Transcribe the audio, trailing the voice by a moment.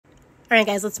Alright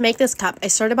guys, let's make this cup. I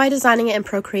started by designing it in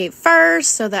Procreate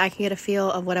first so that I can get a feel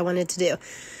of what I wanted to do.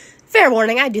 Fair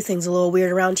warning, I do things a little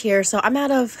weird around here, so I'm out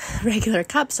of regular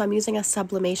cups, so I'm using a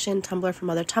sublimation tumbler from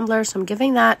other tumblers, so I'm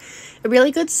giving that a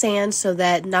really good sand so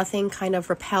that nothing kind of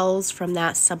repels from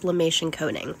that sublimation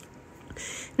coating.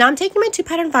 Now I'm taking my 2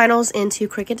 pattern vinyls into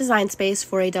Cricut Design Space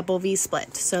for a double V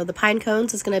split. So the pine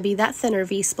cones is going to be that thinner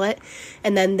V split,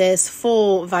 and then this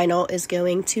full vinyl is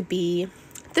going to be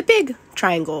the big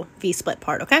triangle V split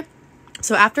part, okay?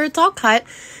 So after it's all cut,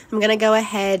 I'm going to go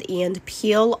ahead and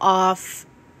peel off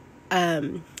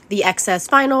the excess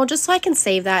vinyl just so I can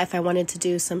save that if I wanted to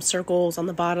do some circles on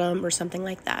the bottom or something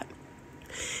like that.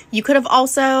 You could have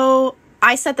also,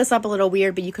 I set this up a little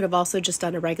weird, but you could have also just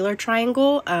done a regular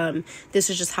triangle. This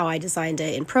is just how I designed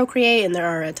it in Procreate, and there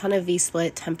are a ton of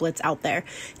V-split templates out there.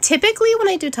 Typically, when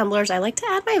I do tumblers, I like to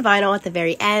add my vinyl at the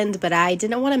very end, but I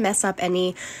didn't want to mess up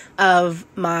any of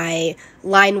my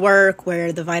line work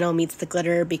where the vinyl meets the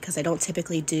glitter because I don't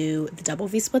typically do the double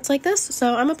V-splits like this,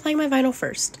 so I'm applying my vinyl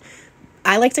first.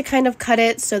 I like to kind of cut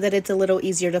it so that it's a little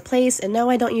easier to place, and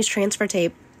no, I don't use transfer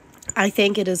tape. I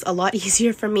think it is a lot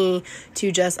easier for me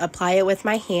to just apply it with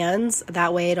my hands.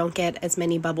 That way I don't get as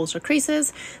many bubbles or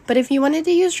creases. But if you wanted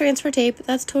to use transfer tape,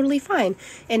 that's totally fine.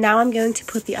 And now I'm going to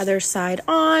put the other side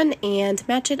on and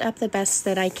match it up the best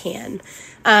that I can.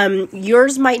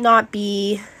 Yours might not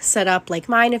be set up like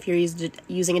mine if you're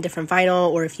using a different vinyl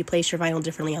or if you place your vinyl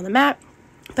differently on the mat.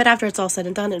 But after it's all said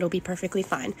and done, it'll be perfectly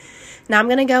fine. Now I'm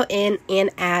going to go in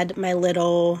and add my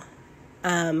little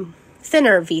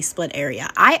thinner V-split area.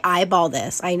 I eyeball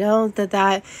this. I know that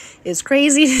that is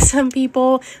crazy to some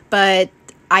people, but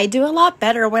I do a lot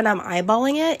better when I'm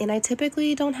eyeballing it, and I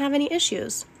typically don't have any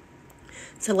issues.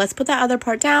 So let's put that other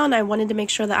part down. I wanted to make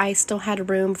sure that I still had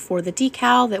room for the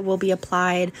decal that will be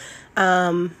applied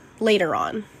later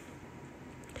on.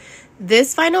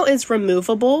 This vinyl is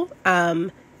removable.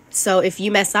 So if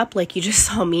you mess up like you just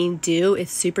saw me do,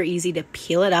 it's super easy to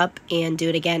peel it up and do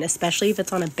it again, especially if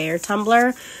it's on a bare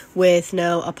tumbler with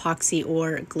no epoxy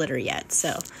or glitter yet.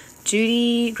 So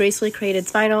Judy Gracefully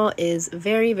Created's vinyl is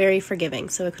very, very forgiving.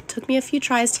 So it took me a few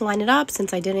tries to line it up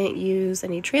since I didn't use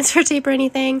any transfer tape or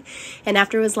anything. And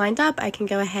after it was lined up, I can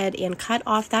go ahead and cut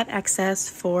off that excess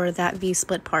for that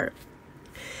V-split part.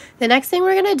 The next thing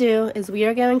we're going to do is we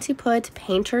are going to put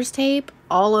painter's tape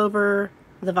all over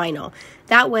the vinyl.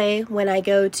 That way, when I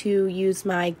go to use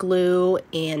my glue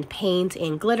and paint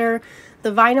and glitter,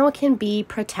 the vinyl can be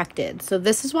protected. So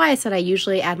this is why I said I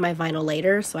usually add my vinyl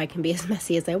later so I can be as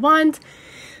messy as I want.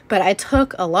 But I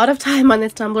took a lot of time on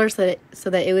this tumbler so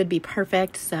that it would be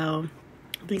perfect. So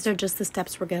these are just the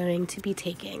steps we're going to be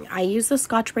taking. I use the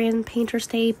Scotch brand painter's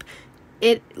tape.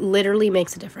 It literally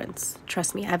makes a difference.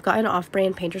 Trust me, I've gotten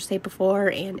off-brand painter's tape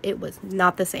before and it was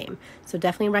not the same. So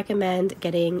definitely recommend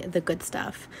getting the good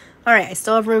stuff. All right, I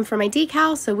still have room for my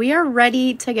decal, so we are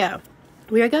ready to go.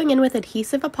 We are going in with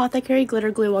adhesive apothecary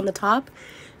glitter glue on the top,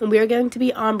 and we are going to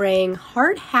be ombreing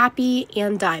Heart Happy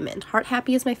and Diamond. Heart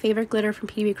Happy is my favorite glitter from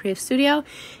PDB Creative Studio,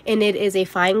 and it is a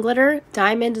fine glitter.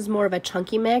 Diamond is more of a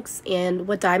chunky mix, and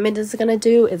what Diamond is going to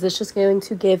do is it's just going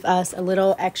to give us a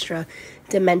little extra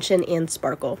dimension and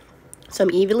sparkle. So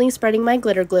I'm evenly spreading my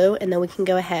glitter glue, and then we can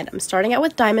go ahead. I'm starting out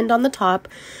with Diamond on the top.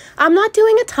 I'm not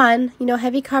doing a ton,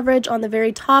 heavy coverage on the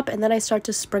very top, and then I start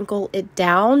to sprinkle it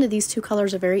down. These two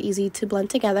colors are very easy to blend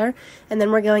together, and then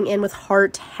we're going in with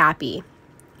Heart Happy.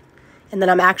 And then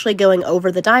I'm actually going over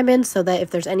the diamond so that if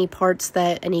there's any parts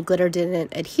that any glitter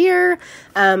didn't adhere,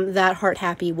 that Heart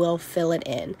Happy will fill it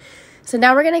in. So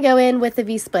now we're going to go in with the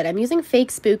V-split. I'm using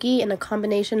Fake Spooky in a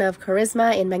combination of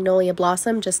Charisma and Magnolia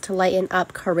Blossom just to lighten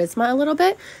up Charisma a little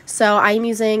bit. So I'm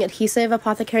using Adhesive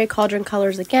Apothecary Cauldron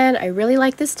colors again. I really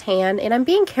like this tan, and I'm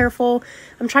being careful.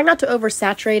 I'm trying not to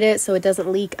oversaturate it so it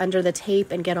doesn't leak under the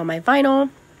tape and get on my vinyl.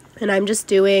 And I'm just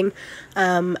doing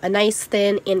a nice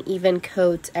thin and even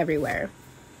coat everywhere.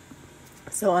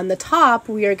 So on the top,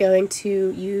 we are going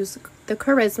to use the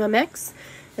Charisma mix,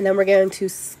 and then we're going to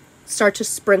start to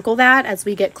sprinkle that as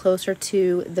we get closer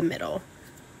to the middle.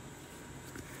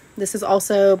 This is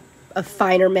also a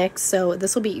finer mix, so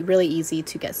this will be really easy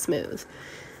to get smooth.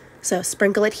 So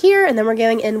sprinkle it here, and then we're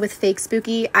going in with Fake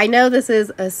Spooky. I know this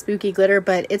is a spooky glitter,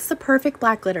 but it's the perfect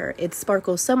black glitter. It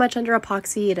sparkles so much under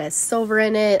epoxy. It has silver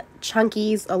in it,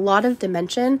 chunkies, a lot of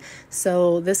dimension.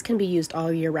 So this can be used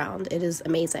all year round. It is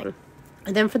amazing.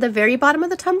 And then for the very bottom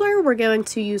of the tumbler, we're going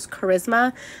to use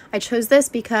Charisma. I chose this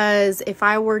because if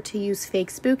I were to use Fake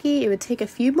Spooky, it would take a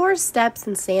few more steps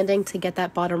in sanding to get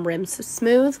that bottom rim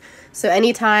smooth. So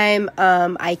anytime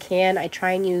I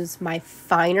try and use my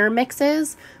finer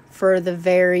mixes for the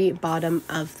very bottom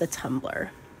of the tumbler.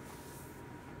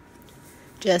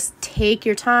 Just take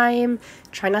your time.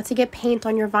 Try not to get paint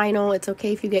on your vinyl. It's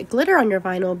okay if you get glitter on your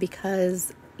vinyl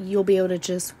because you'll be able to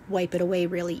just wipe it away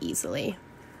really easily.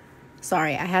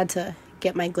 Sorry, I had to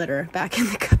get my glitter back in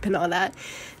the cup and all that.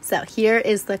 So here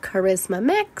is the Charisma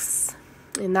mix,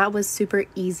 and that was super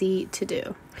easy to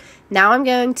do. Now I'm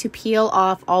going to peel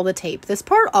off all the tape. This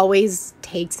part always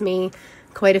takes me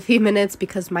quite a few minutes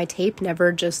because my tape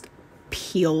never just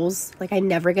peels. Like, I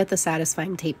never get the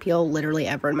satisfying tape peel literally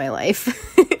ever in my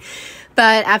life.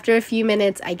 But after a few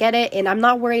minutes, I get it, and I'm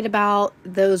not worried about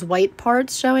those white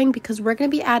parts showing because we're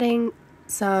going to be adding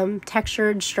some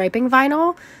textured striping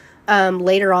vinyl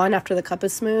later on after the cup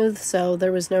is smooth, so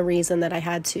there was no reason that I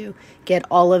had to get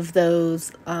all of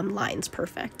those lines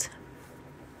perfect.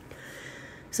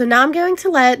 So now I'm going to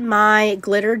let my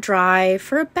glitter dry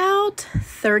for about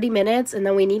 30 minutes, and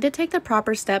then we need to take the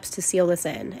proper steps to seal this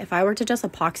in. If I were to just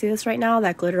epoxy this right now,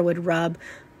 that glitter would rub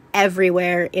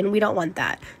everywhere, and we don't want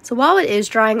that. So while it is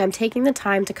drying, I'm taking the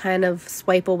time to kind of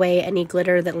swipe away any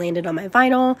glitter that landed on my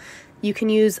vinyl. You can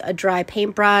use a dry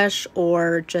paintbrush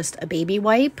or just a baby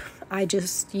wipe. I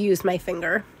just used my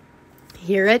finger.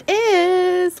 Here it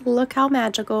is. Look how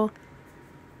magical.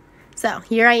 So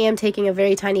here I am taking a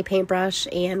very tiny paintbrush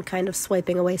and kind of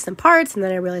swiping away some parts, and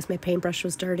then I realized my paintbrush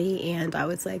was dirty, and I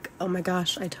was like, oh my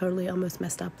gosh, I totally almost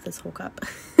messed up this whole cup.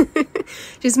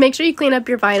 Just make sure you clean up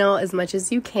your vinyl as much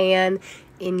as you can,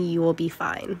 and you will be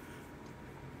fine.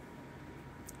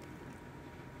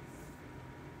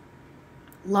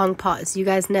 Long pause. You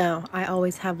guys know I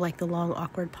always have like the long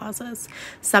awkward pauses.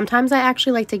 Sometimes I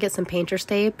actually like to get some painter's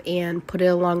tape and put it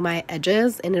along my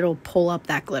edges, and it'll pull up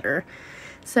that glitter.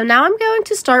 So now I'm going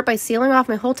to start by sealing off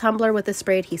my whole tumbler with a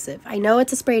spray adhesive. I know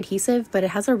it's a spray adhesive, but it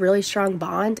has a really strong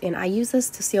bond, and I use this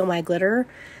to seal my glitter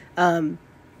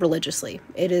religiously.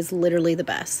 It is literally the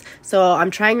best. So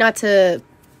I'm trying to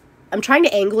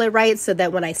angle it right so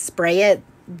that when I spray it,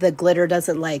 the glitter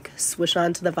doesn't like swish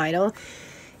onto the vinyl.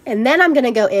 And then I'm going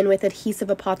to go in with Adhesive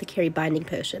Apothecary Binding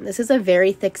Potion. This is a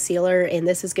very thick sealer, and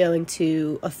this is going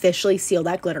to officially seal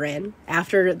that glitter in.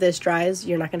 After this dries,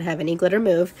 you're not going to have any glitter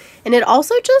move. And it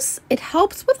also it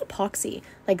helps with epoxy.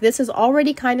 Like, this is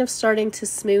already kind of starting to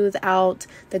smooth out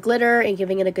the glitter and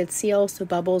giving it a good seal so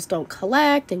bubbles don't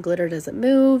collect and glitter doesn't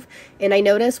move. And I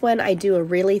notice when I do a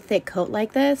really thick coat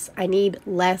like this, I need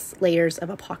less layers of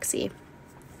epoxy.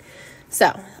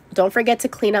 So don't forget to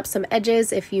clean up some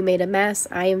edges if you made a mess.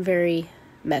 I am very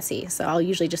messy, so I'll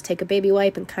usually just take a baby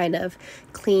wipe and kind of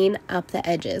clean up the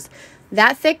edges.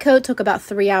 That thick coat took about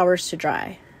 3 hours to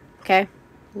dry, okay?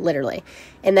 Literally.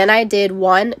 And then I did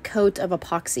 1 coat of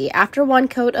epoxy. After 1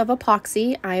 coat of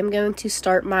epoxy, I am going to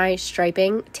start my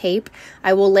striping tape.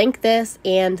 I will link this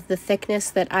and the thickness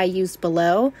that I used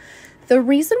below. The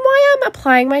reason why I'm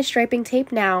applying my striping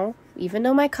tape now, even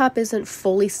though my cup isn't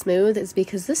fully smooth, is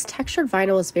because this textured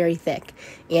vinyl is very thick.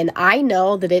 And I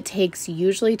know that it takes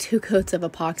usually 2 coats of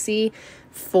epoxy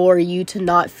for you to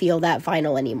not feel that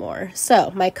vinyl anymore.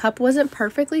 So my cup wasn't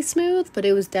perfectly smooth, but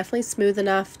it was definitely smooth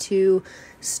enough to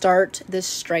start this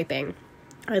striping.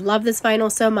 I love this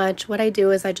vinyl so much. What I do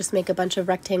is I just make a bunch of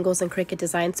rectangles in Cricut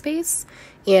Design Space,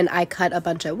 and I cut a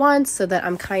bunch at once so that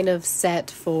I'm kind of set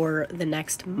for the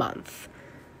next month.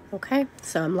 Okay,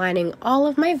 so I'm lining all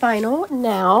of my vinyl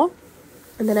now,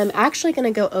 and then I'm actually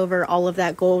going to go over all of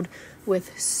that gold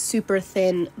with super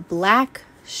thin black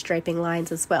striping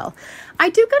lines as well. I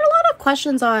do get a lot of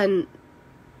questions on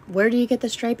where do you get the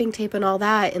striping tape and all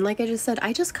that, and like I just said,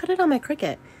 I just cut it on my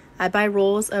Cricut. I buy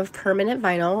rolls of permanent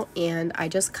vinyl, and I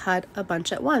just cut a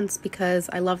bunch at once because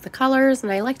I love the colors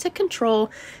and I like to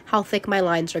control how thick my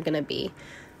lines are going to be.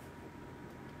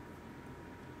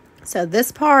 So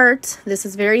this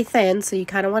is very thin, so you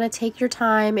kind of want to take your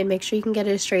time and make sure you can get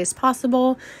it as straight as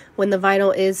possible. When the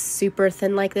vinyl is super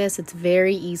thin like this, it's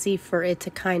very easy for it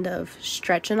to kind of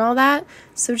stretch and all that.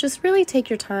 So just really take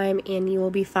your time and you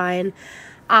will be fine.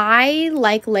 I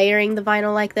like layering the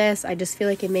vinyl like this. I just feel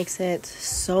like it makes it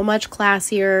so much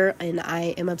classier, and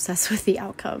I am obsessed with the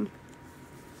outcome.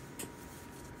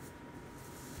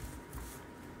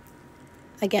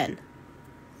 Again,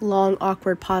 long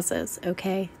awkward pauses,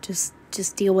 okay? Just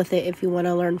deal with it if you want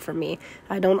to learn from me.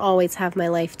 I don't always have my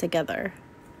life together.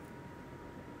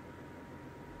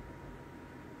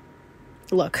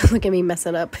 Look at me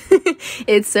messing up.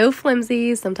 It's so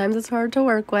flimsy. Sometimes it's hard to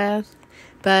work with,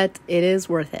 but it is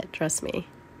worth it, trust me.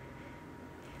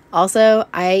 Also,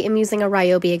 I am using a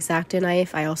Ryobi X-Acto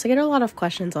knife. I also get a lot of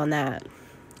questions on that.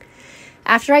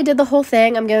 After I did the whole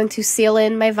thing, I'm going to seal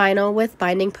in my vinyl with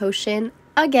binding potion.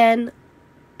 Again,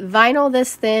 vinyl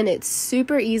this thin, it's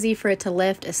super easy for it to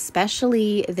lift,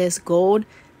 especially this gold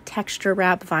texture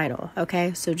wrap vinyl,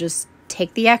 okay? So just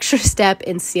take the extra step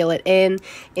and seal it in,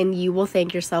 and you will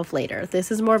thank yourself later. This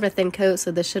is more of a thin coat,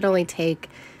 so this should only take,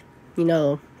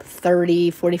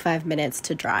 30-45 minutes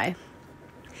to dry.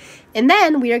 And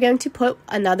then we are going to put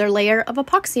another layer of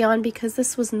epoxy on because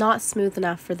this was not smooth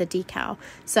enough for the decal.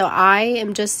 So I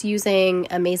am just using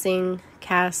Amazing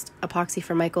Cast epoxy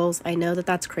from Michaels. I know that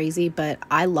that's crazy, but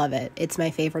I love it. It's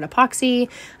my favorite epoxy.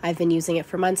 I've been using it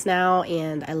for months now,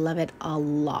 and I love it a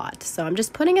lot. So I'm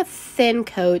just putting a thin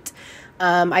coat.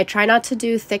 I try not to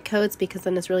do thick coats because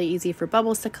then it's really easy for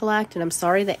bubbles to collect. And I'm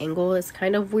sorry, the angle is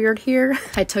kind of weird here.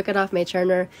 I took it off my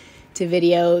churner to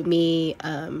video me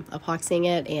epoxying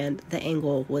it, and the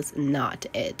angle was not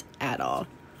it at all.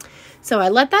 So I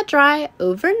let that dry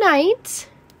overnight,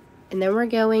 and then we're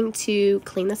going to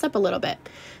clean this up a little bit.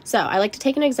 So I like to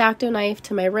take an X-Acto knife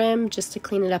to my rim just to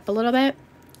clean it up a little bit.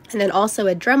 And then also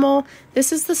a Dremel.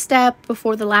 This is the step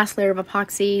before the last layer of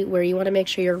epoxy where you want to make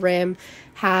sure your rim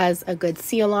has a good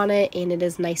seal on it and it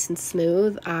is nice and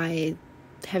smooth. I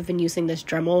have been using this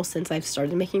Dremel since I've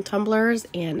started making tumblers,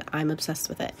 and I'm obsessed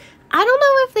with it. I don't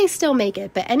know if they still make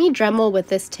it, but any Dremel with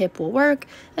this tip will work.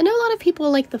 I know a lot of people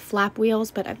like the flap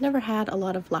wheels, but I've never had a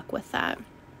lot of luck with that.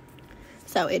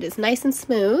 So it is nice and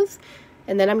smooth.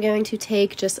 And then I'm going to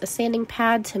take just a sanding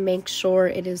pad to make sure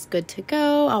it is good to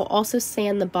go. I'll also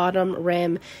sand the bottom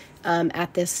rim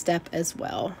at this step as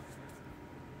well.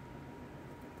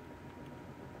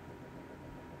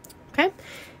 Okay.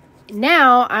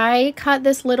 Now I cut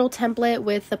this little template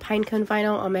with the pinecone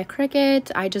vinyl on my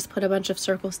Cricut. I just put a bunch of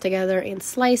circles together and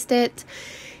sliced it.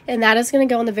 And that is going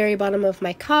to go on the very bottom of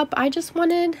my cup. I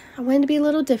wanted to be a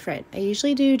little different. I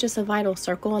usually do just a vinyl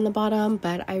circle on the bottom,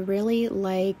 but I really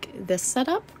like this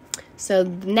setup. So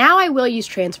now I will use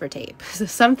transfer tape. So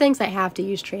some things I have to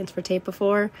use transfer tape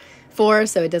for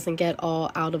so it doesn't get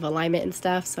all out of alignment and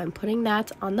stuff. So I'm putting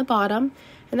that on the bottom,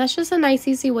 and that's just a nice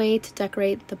easy way to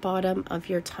decorate the bottom of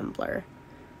your tumbler.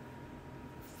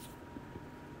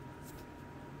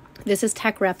 This is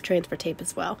Tech Rep transfer tape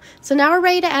as well. So now we're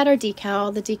ready to add our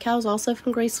decal. The decal is also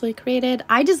from Gracefully Created.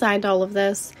 I designed all of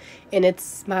this, and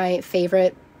it's my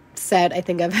favorite set I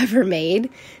think I've ever made.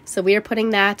 So we are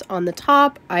putting that on the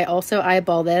top. I also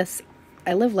eyeball this.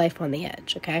 I live life on the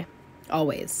edge, okay?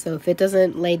 Always. So if it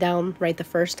doesn't lay down right the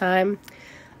first time,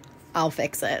 I'll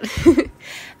fix it.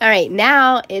 All right,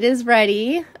 now it is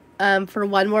ready for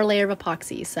one more layer of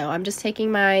epoxy. So I'm just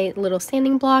taking my little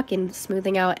sanding block and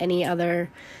smoothing out any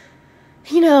other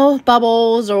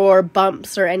bubbles or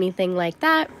bumps or anything like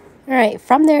that. All right,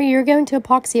 from there, you're going to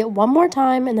epoxy it one more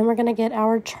time, and then we're going to get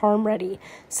our charm ready.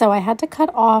 So I had to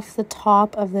cut off the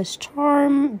top of this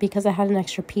charm because I had an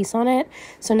extra piece on it.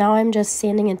 So now I'm just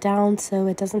sanding it down so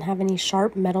it doesn't have any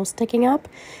sharp metal sticking up.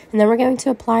 And then we're going to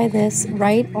apply this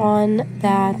right on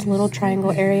that little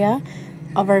triangle area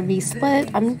of our V-split.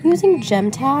 I'm using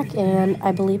gem tack, and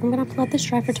I believe I'm going to let this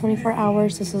dry for 24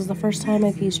 hours. This is the first time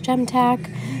I've used gem tack,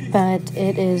 but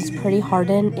it is pretty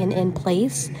hardened and in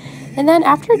place. And then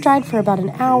after it dried for about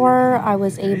an hour, I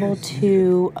was able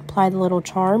to apply the little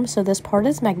charm. So this part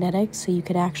is magnetic, so you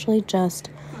could actually just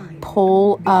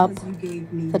pull up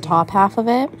the top half of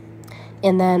it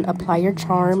and then apply your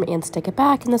charm and stick it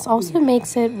back. And this also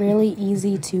makes it really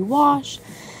easy to wash.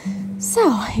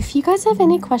 So if you guys have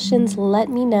any questions, let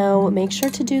me know. Make sure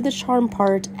to do the charm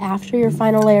part after your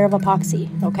final layer of epoxy,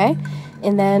 okay?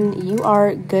 And then you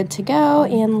are good to go,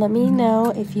 and let me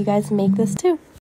know if you guys make this too.